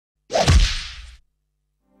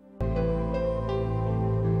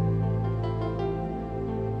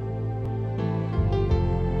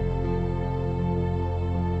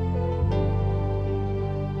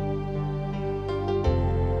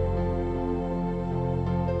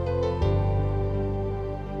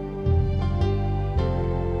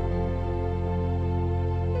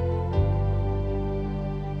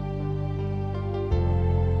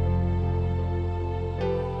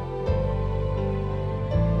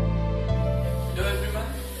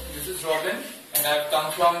is Robin and I have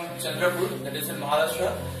come from Chandrapur, that is in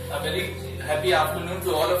Maharashtra. A very happy afternoon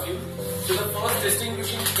to all of you. So the first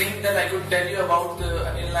distinguishing thing that I could tell you about the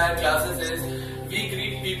Anil Nair classes is we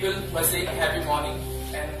greet people by saying happy morning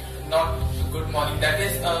and not good morning. That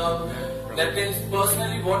is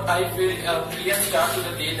personally what I feel a brilliant start to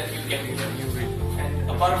the day that you get here. And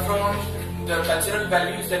apart from the cultural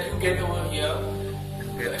values that you get over here,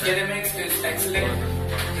 the academics is excellent,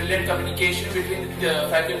 brilliant communication between the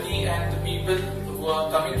faculty and the people who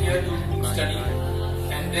are coming here to study.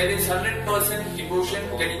 And there is 100% devotion,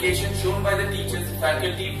 dedication shown by the teachers,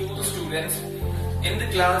 faculty to the students in the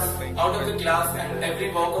class, out of the class and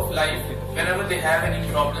every walk of life whenever they have any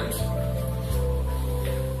problems.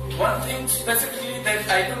 One thing specifically that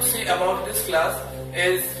I could say about this class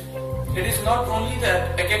is it is not only the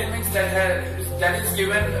academics that is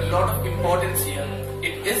given a lot of importance here.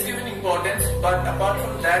 It is given importance, but apart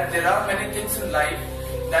from that, there are many things in life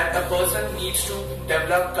that a person needs to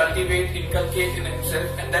develop, cultivate, inculcate in himself,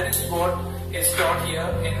 and that is what is taught here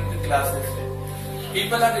in the classes.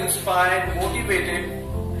 People are inspired, motivated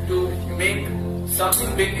to make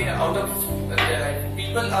something big out of their life.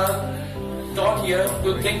 People are taught here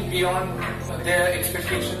to think beyond their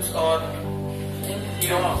expectations or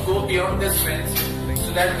go beyond their strengths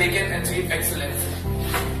so that they can achieve excellence.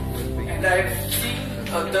 And I've seen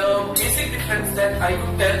the basic difference that I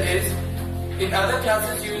could tell is in other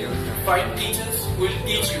classes you will find teachers who will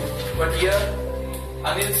teach you, but here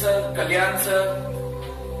Anil sir, Kalyan sir,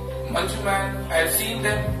 Manju man, I have seen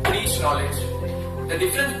them preach knowledge. The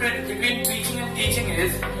difference between preaching and teaching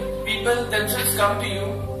is people themselves come to you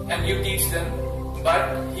and you teach them,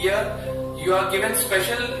 but here you are given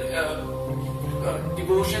special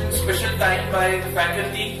devotion, special time by the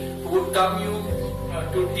faculty who would come you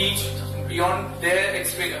to teach beyond their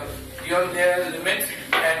limits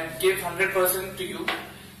and give 100% to you.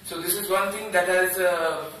 So this is one thing that has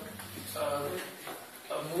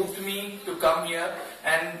moved me to come here.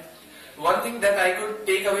 And one thing that I could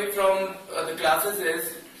take away from the classes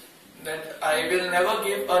is that I will never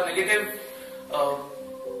give a negative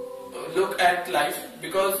look at life,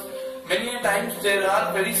 because many times there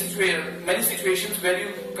are many situations where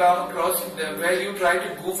you come across where you try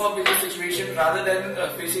to goof up with the situation rather than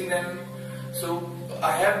facing them. So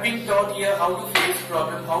I have been taught here how to face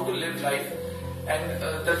problem, how to live life, and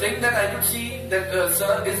the thing that I could see that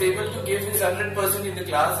sir is able to give his 100% in the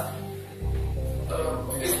class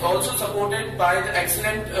is also supported by the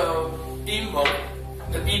excellent teamwork.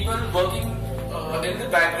 The people working in the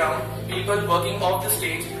background, people working off the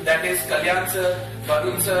stage, that is Kalyan sir,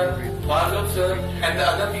 Varun sir, Bhargav sir and the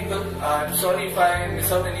other people. I'm sorry if I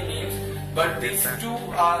miss out any names, but these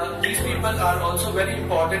people are also very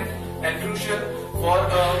important and crucial for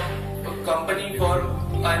a company, for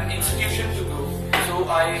an institution to grow. So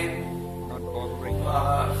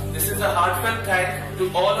this is a heartfelt thank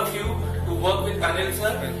to all of you who work with Anil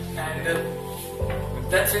sir,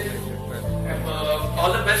 and that's it.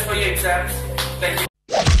 All the best for your exams. Thank you.